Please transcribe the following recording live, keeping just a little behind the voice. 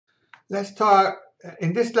Let's talk,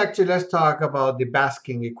 in this lecture, let's talk about the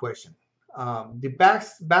Basquin equation. The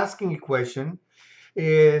Basquin equation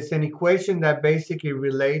is an equation that basically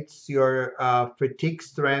relates your fatigue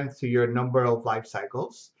strength to your number of life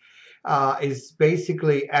cycles. Is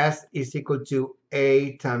basically S is equal to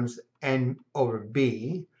A times N over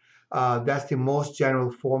B. That's the most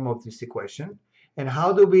general form of this equation. And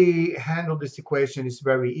how do we handle this equation is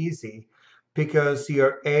very easy because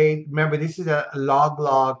your A, remember this is a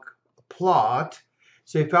log-log plot.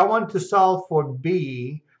 So if I want to solve for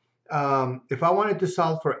B, if I wanted to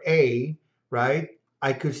solve for A, right,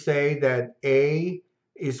 I could say that A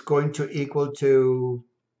is going to equal to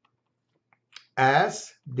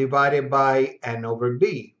S divided by N over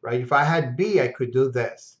B, right? If I had B, I could do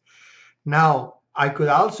this. Now, I could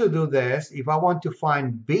also do this. If I want to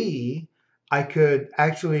find B, I could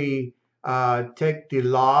actually take the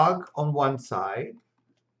log on one side,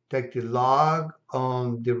 take the log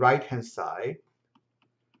on the right-hand side,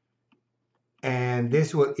 and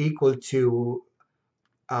this will equal to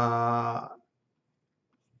uh,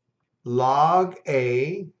 log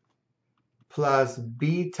A plus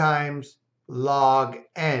B times log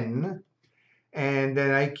N. And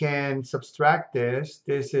then I can subtract this.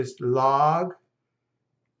 This is log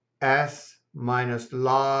S minus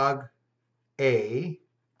log A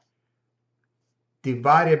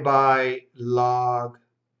divided by log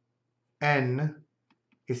N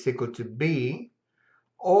is equal to B,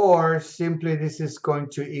 or simply this is going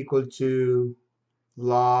to equal to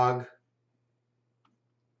log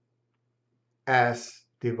S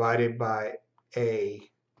divided by A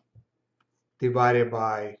divided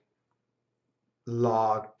by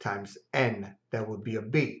log times N. That would be a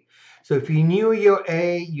B. So if you knew your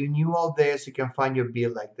A, you knew all this, you can find your B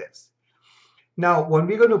like this. Now, when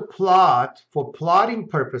we're going to plot, for plotting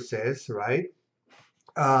purposes, right,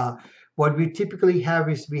 what we typically have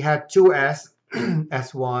is we have two S,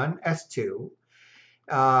 S1, S2,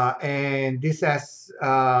 and this S,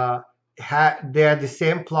 they're the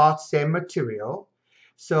same plot, same material.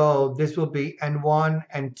 So this will be N1,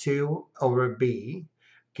 N2 over B.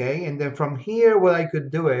 Okay, and then from here, what I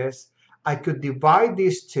could do is I could divide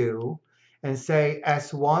these two and say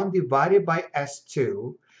S1 divided by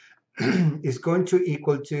S2 is going to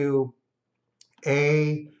equal to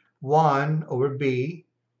A1 over B,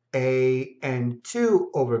 A and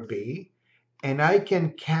 2 over B, and I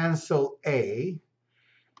can cancel A,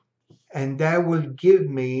 and that will give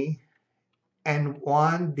me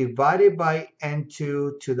N1 divided by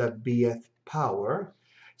N2 to the Bth power.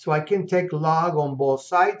 So I can take log on both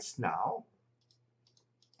sides now.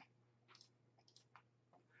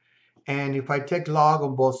 And if I take log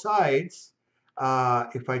on both sides,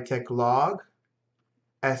 if I take log,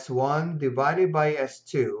 S1 divided by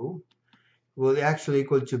S2 will actually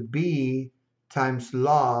equal to B times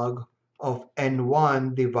log of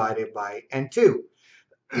N1 divided by N2.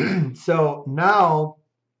 So now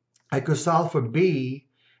I could solve for B,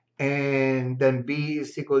 and then B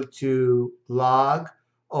is equal to log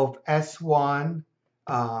of S1.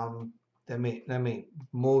 Let me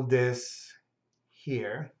move this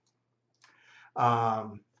here.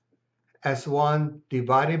 S1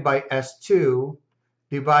 divided by S2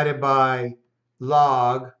 divided by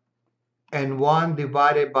log N1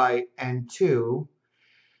 divided by N2.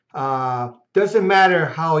 Doesn't matter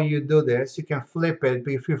how you do this, you can flip it,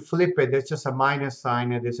 but if you flip it, there's just a minus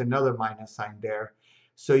sign and there's another minus sign there.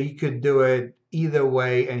 So you could do it either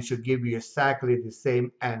way and should give you exactly the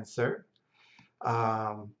same answer.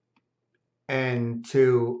 N2,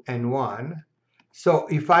 N1. So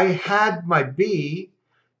if I had my B,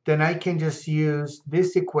 then I can just use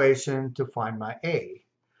this equation to find my A,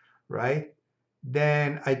 right?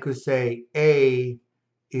 Then I could say A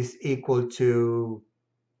is equal to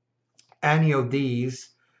any of these,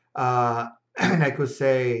 and I could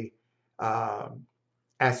say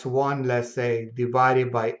S1, let's say,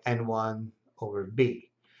 divided by N1 over B.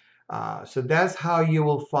 So that's how you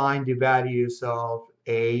will find the values of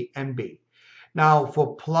A and B. Now,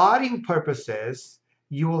 for plotting purposes,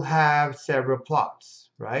 you will have several plots,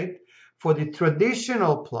 right? For the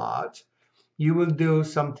traditional plot, you will do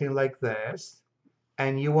something like this,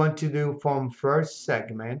 and you want to do from first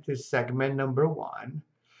segment to segment number 1.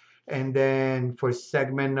 And then for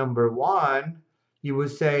segment number 1, you will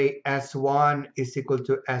say S1 is equal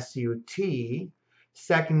to SUT.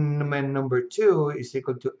 Segment number 2 is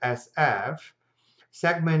equal to SF.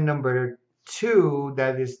 Segment number 2,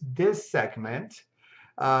 that is this segment,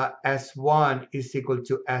 S1 is equal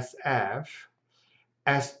to SF.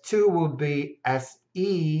 S2 will be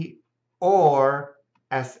SE or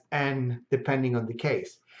SN, depending on the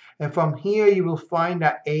case. And from here, you will find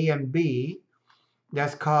that A and B,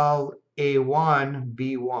 that's called A1,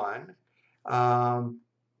 B1. Um,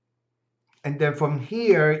 and then from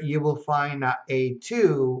here, you will find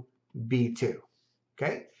A2, B2.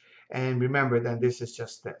 Okay? And remember that this is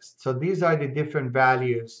just this. So these are the different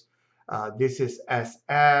values. This is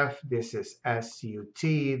SF, this is SUT,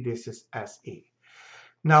 this is SE.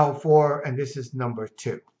 Now and this is number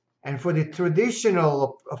 2. And for the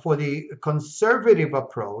conservative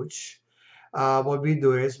approach, what we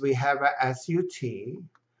do is we have a SUT,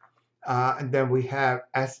 and then we have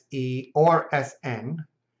SE or SN,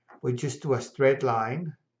 we just do a straight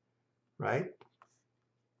line, right?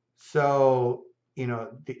 So,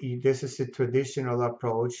 this is a traditional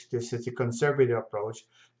approach. This is a conservative approach.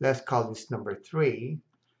 Let's call this number 3.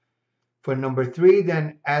 For number 3,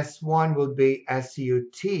 then S1 will be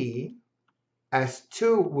SUT,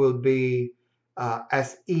 S2 will be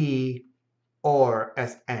SE or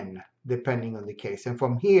SN, depending on the case. And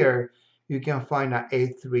from here, you can find a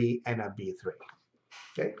A3 and a B3.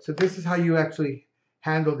 Okay, so this is how you actually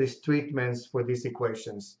handle these treatments for these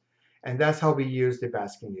equations. And that's how we use the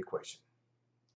Basquin equation.